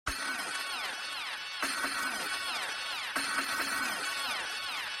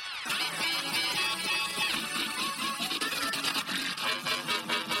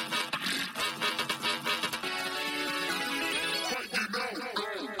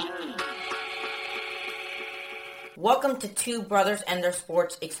Welcome to Two Brothers and Their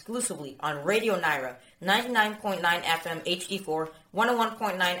Sports exclusively on Radio Naira, 99.9 FM HD4,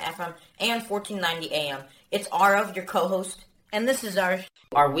 101.9 FM, and 1490 AM. It's Arav, your co-host, and this is our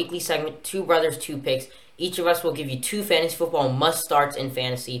weekly segment, Two Brothers, Two Picks. Each of us will give you two fantasy football must-starts in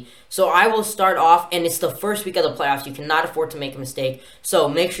fantasy. So I will start off, and it's the first week of the playoffs. You cannot afford to make a mistake. So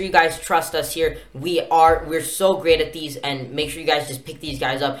make sure you guys trust us here. We're so great at these, and make sure you guys just pick these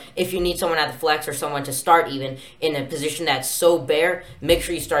guys up. If you need someone at the flex or someone to start even in a position that's so bare, make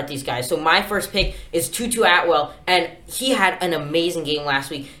sure you start these guys. So my first pick is Tutu Atwell, and he had an amazing game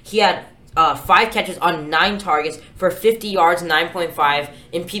last week. He had 5 catches on 9 targets for 50 yards, 9.5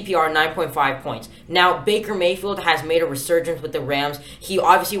 in PPR, 9.5 points. Now, Baker Mayfield has made a resurgence with the Rams. He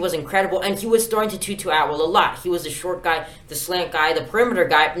obviously was incredible, and he was throwing to Tutu Atwell a lot. He was the short guy, the slant guy, the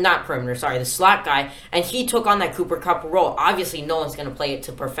the slot guy, and he took on that Cooper Kupp role. Obviously, no one's going to play it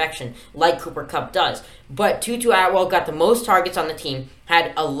to perfection like Cooper Kupp does. But Tutu Atwell got the most targets on the team,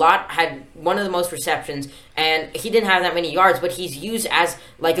 had one of the most receptions, and he didn't have that many yards, but he's used as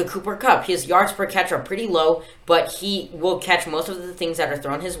like a Cooper Kupp. His yards per catch are pretty low, but he will catch most of the things that are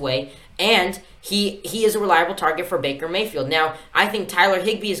thrown his way, and he is a reliable target for Baker Mayfield. Now, I think Tyler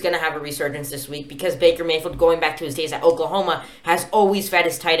Higbee is going to have a resurgence this week because Baker Mayfield, going back to his days at Oklahoma, has always fed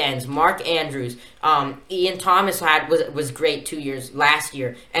his tight ends. Mark Andrews, Ian Thomas was great last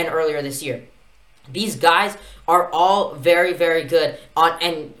year and earlier this year. These guys are all very, very good,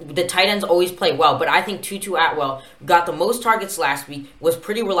 and the tight ends always play well. But I think Tutu Atwell got the most targets last week, was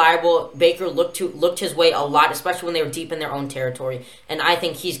pretty reliable. Baker looked his way a lot, especially when they were deep in their own territory. And I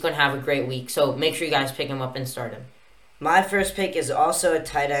think he's going to have a great week. So make sure you guys pick him up and start him. My first pick is also a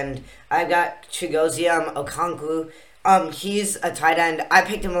tight end. I got Chigozie Okonkwo. He's a tight end. I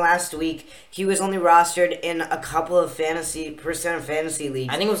picked him last week. He was only rostered in a couple of fantasy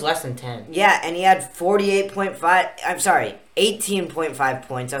leagues. I think it was less than 10. Yeah, and he had 18.5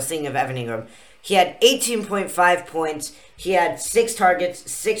 points. I was thinking of Evan Ingram. He had 18.5 points. He had 6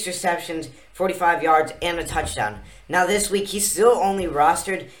 targets, 6 receptions, 45 yards, and a touchdown. Now this week, he's still only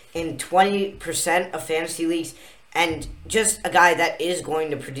rostered in 20% of fantasy leagues, and just a guy that is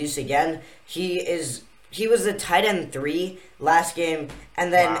going to produce again. He was the tight end 3 last game,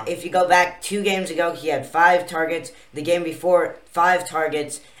 and then If you go back 2 games ago, he had 5 targets. The game before, 5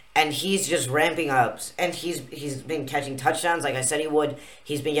 targets, and he's just ramping up. And he's been catching touchdowns like I said he would.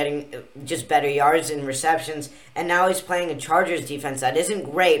 He's been getting just better yards and receptions, and now he's playing a Chargers defense that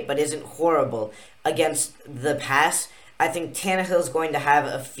isn't great but isn't horrible against the pass. I think Tannehill's going to have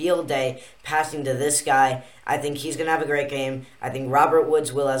a field day passing to this guy. I think he's going to have a great game. I think Robert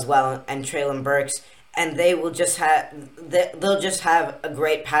Woods will as well, and Treylon Burks. And they'll just have a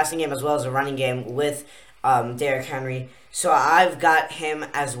great passing game as well as a running game with Derrick Henry. So I've got him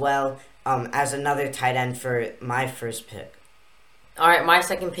as well as another tight end for my first pick. All right, my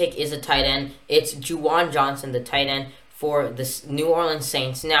second pick is a tight end. It's Juwan Johnson, the tight end for the New Orleans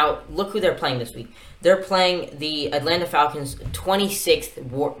Saints. Now, look who they're playing this week. They're playing the Atlanta Falcons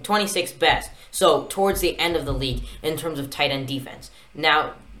 26th best. So towards the end of the league in terms of tight end defense.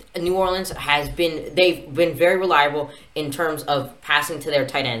 Now, New Orleans they've been very reliable in terms of passing to their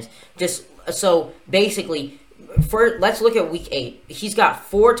tight ends. Let's look at week 8. He's got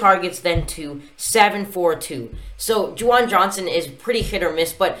 4 targets, then 2, 7, 4, 2. So Juwan Johnson is pretty hit or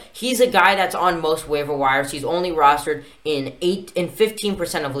miss, but he's a guy that's on most waiver wires. He's only rostered in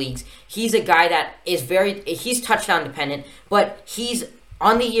 15% of leagues. He's a guy that he's touchdown dependent, but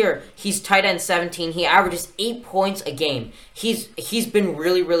on the year, he's tight end 17. He averages 8 points a game. He's been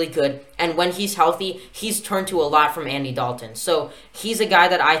really, really good. And when he's healthy, he's turned to a lot from Andy Dalton. So he's a guy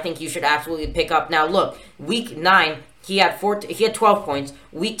that I think you should absolutely pick up. Now look, week 9, he had 12 points.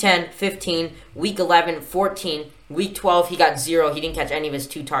 Week 10, 15. Week 11, 14. Week 12, he got 0. He didn't catch any of his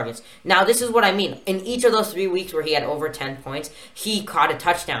 2 targets. Now, this is what I mean. In each of those 3 weeks where he had over 10 points, he caught a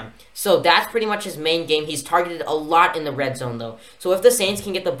touchdown. So that's pretty much his main game. He's targeted a lot in the red zone, though. So if the Saints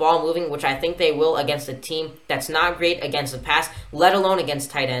can get the ball moving, which I think they will against a team that's not great against the pass, let alone against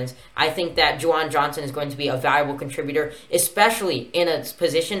tight ends, I think that Juwan Johnson is going to be a valuable contributor, especially in a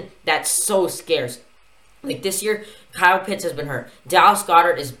position that's so scarce. Like this year, Kyle Pitts has been hurt. Dallas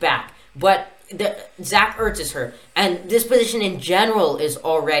Goedert is back. But Zach Ertz is hurt, and this position in general is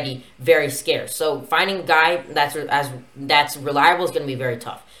already very scarce. So finding a guy that's reliable is going to be very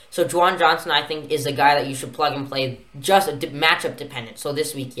tough. So Juwan Johnson, I think, is a guy that you should plug and play, just matchup dependent. So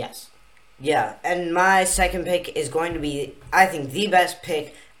this week, yes. Yeah, and my second pick is going to be, I think, the best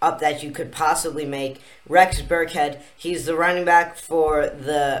pick up that you could possibly make. Rex Burkhead, he's the running back for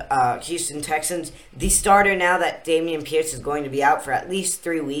the Houston Texans. The starter now that Dameon Pierce is going to be out for at least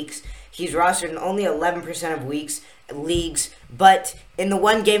 3 weeks. He's rostered in only 11% of leagues, but in the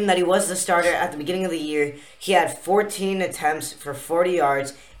one game that he was the starter at the beginning of the year, he had 14 attempts for 40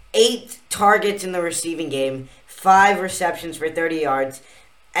 yards, 8 targets in the receiving game, 5 receptions for 30 yards.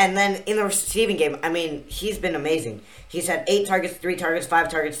 And then in the receiving game, I mean, he's been amazing. He's had 8 targets, 3 targets,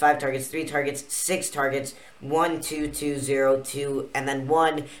 5 targets, 5 targets, 3 targets, 6 targets, 1, 2, 2, 0, 2, and then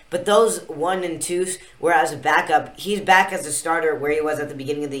 1. But those 1 and 2s were as a backup. He's back as a starter where he was at the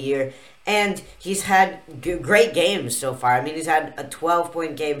beginning of the year. And he's had great games so far. I mean, he's had a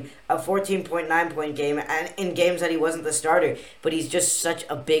 12-point game, a 14.9-point game, and in games that he wasn't the starter. But he's just such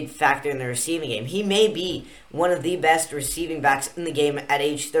a big factor in the receiving game. He may be one of the best receiving backs in the game at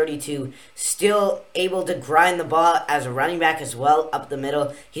age 32. Still able to grind the ball as a running back as well up the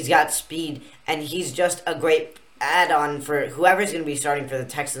middle. He's got speed, and he's just a great add-on for whoever's going to be starting for the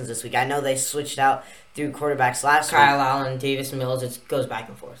Texans this week. I know they switched out through quarterbacks last week. Kyle Allen, Davis Mills, it goes back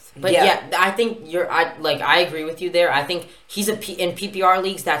and forth. But yeah I think I agree with you there. I think he's in PPR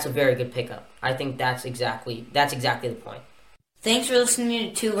leagues, that's a very good pickup. I think that's exactly the point. Thanks for listening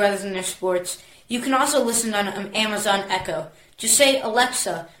to Two Brothers in Their Sports. You can also listen on Amazon Echo. Just say,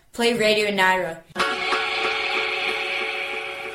 Alexa, play Radio Naira.